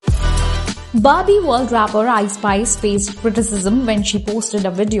Barbie World rapper Ice Spice faced criticism when she posted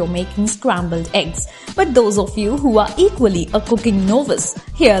a video making scrambled eggs. But those of you who are equally a cooking novice,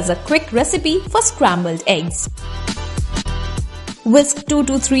 here's a quick recipe for scrambled eggs. Whisk 2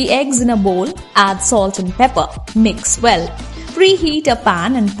 to 3 eggs in a bowl, add salt and pepper, mix well. Preheat a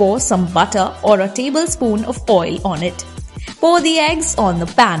pan and pour some butter or a tablespoon of oil on it. Pour the eggs on the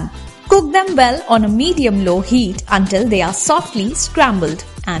pan. Cook them well on a medium-low heat until they are softly scrambled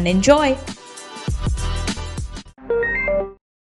and enjoy.